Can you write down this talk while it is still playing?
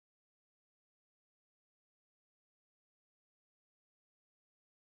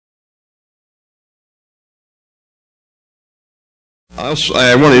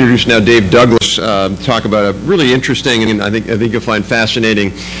I want to introduce now Dave Douglas, talk about a really interesting and I think you'll find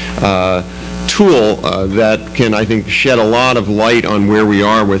fascinating tool that can, I think, shed a lot of light on where we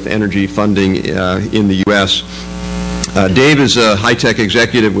are with energy funding in the U.S. Dave is a high-tech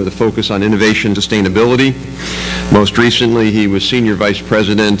executive with a focus on innovation and sustainability. Most recently, he was Senior Vice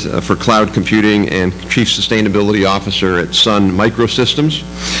President for Cloud Computing and Chief Sustainability Officer at Sun Microsystems.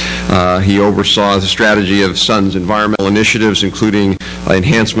 He oversaw the strategy of Sun's environmental initiatives, including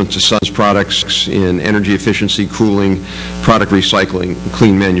enhancements to Sun's products in energy efficiency, cooling, product recycling, and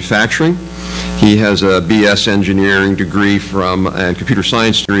clean manufacturing. He has a BS engineering degree and computer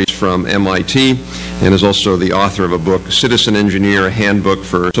science degrees from MIT, and is also the author of a book, Citizen Engineer, a handbook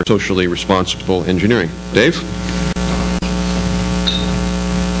for socially responsible engineering. Dave?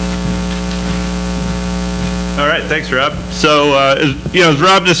 All right, thanks, Rob. So, as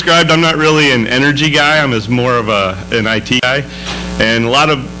Rob described, I'm not really an energy guy. I'm more of an IT guy. And a lot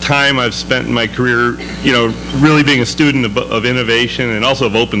of time I've spent in my career, really being a student of innovation and also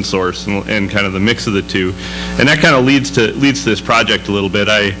of open source and kind of the mix of the two. And that kind of leads to this project a little bit.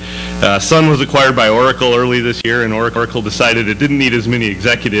 Sun was acquired by Oracle early this year, and Oracle decided it didn't need as many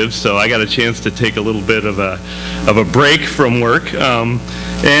executives, so I got a chance to take a little bit of a break from work. And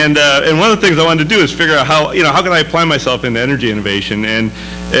one of the things I wanted to do is figure out how can I apply myself into energy innovation. And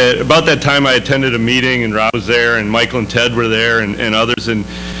about that time, I attended a meeting, and Rob was there, and Michael and Ted were there, and others. And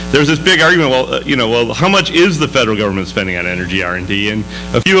there was this big argument. Well, how much is the federal government spending on energy R&D? And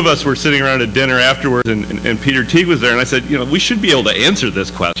a few of us were sitting around at dinner afterwards, and Peter Teague was there, and I said, we should be able to answer this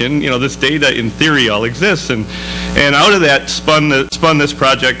question. This data in theory all exists, and out of that spun this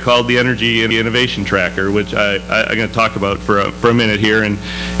project called the Energy Innovation Tracker, which I'm going to talk about for a minute here, and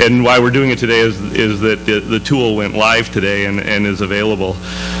why we're doing it today is that the tool went live today and is available.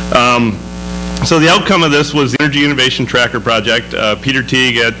 So the outcome of this was the Energy Innovation Tracker project. Peter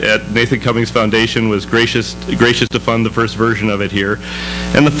Teague at Nathan Cummings Foundation was gracious to fund the first version of it here.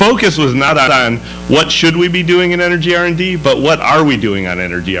 And the focus was not on what should we be doing in energy R&D, but what are we doing on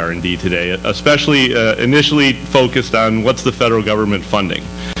energy R&D today, especially initially focused on what's the federal government funding.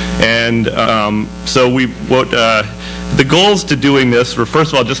 And so the goals to doing this were,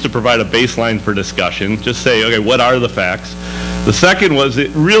 first of all, just to provide a baseline for discussion, just say, okay, what are the facts? The second was,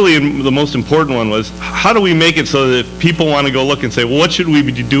 the most important one was, how do we make it so that if people want to go look and say, well, what should we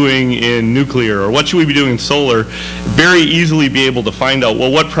be doing in nuclear, or what should we be doing in solar, very easily be able to find out,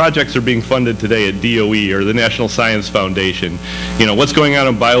 well, what projects are being funded today at DOE or the National Science Foundation? What's going on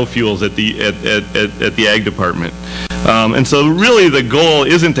in biofuels at the Ag Department? And so really the goal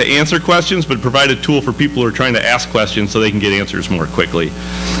isn't to answer questions, but provide a tool for people who are trying to ask questions so they can get answers more quickly.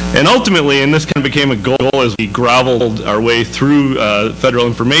 And ultimately, and this kind of became a goal as we groveled our way through federal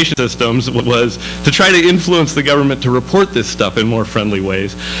information systems, was to try to influence the government to report this stuff in more friendly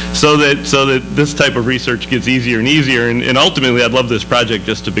ways, so that this type of research gets easier and easier. And ultimately, I'd love this project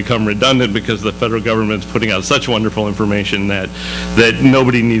just to become redundant, because the federal government's putting out such wonderful information that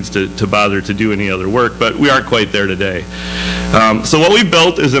nobody needs to bother to do any other work. But we aren't quite there today. So what we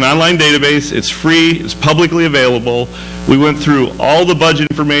built is an online database. It's free. It's publicly available. We went through all the budget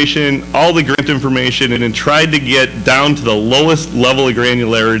information, all the grant information, and then tried to get down to the lowest level of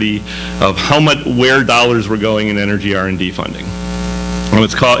granularity of where dollars were going in energy R&D funding. And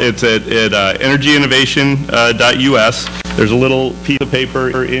it's at energyinnovation.us. There's a little piece of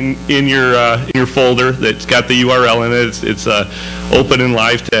paper in your folder that's got the URL in it. It's open and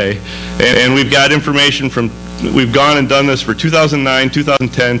live today, and we've got information from. We've gone and done this for 2009,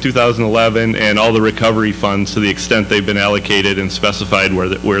 2010, 2011, and all the recovery funds to the extent they've been allocated and specified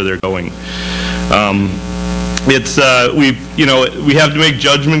where they're going. We have to make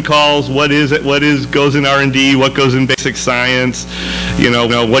judgment calls. What goes in R&D? What goes in basic science?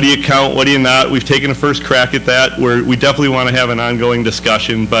 What do you count? What do you not? We've taken a first crack at that. We definitely want to have an ongoing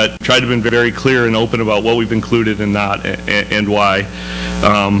discussion, but tried to be very clear and open about what we've included and not, and why.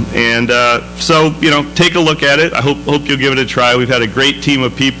 So take a look at it. I hope you'll give it a try. We've had a great team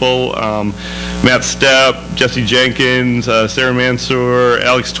of people. Matt Stepp, Jesse Jenkins, Sarah Mansour,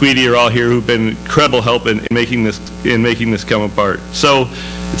 Alex Tweedy are all here who've been incredible help in making this come apart. So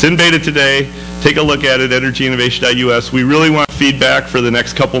it's in beta today. Take a look at it, energyinnovation.us. We really want feedback for the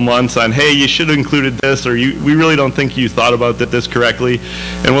next couple months on, hey, you should have included this, or we really don't think you thought about this correctly.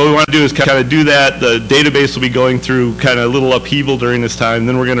 And what we want to do is kind of do that. The database will be going through kind of a little upheaval during this time.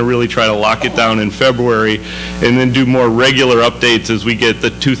 Then we're going to really try to lock it down in February, and then do more regular updates as we get the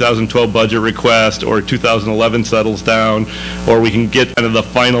 2012 budget request, or 2011 settles down, or we can get kind of the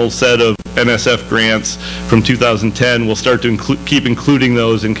final set of NSF grants from 2010. We'll start to keep including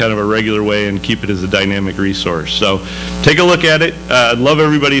those those in kind of a regular way and keep it as a dynamic resource. So take a look at it. I'd love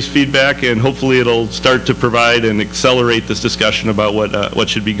everybody's feedback, and hopefully it'll start to provide and accelerate this discussion about what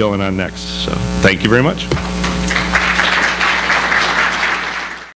should be going on next. So thank you very much.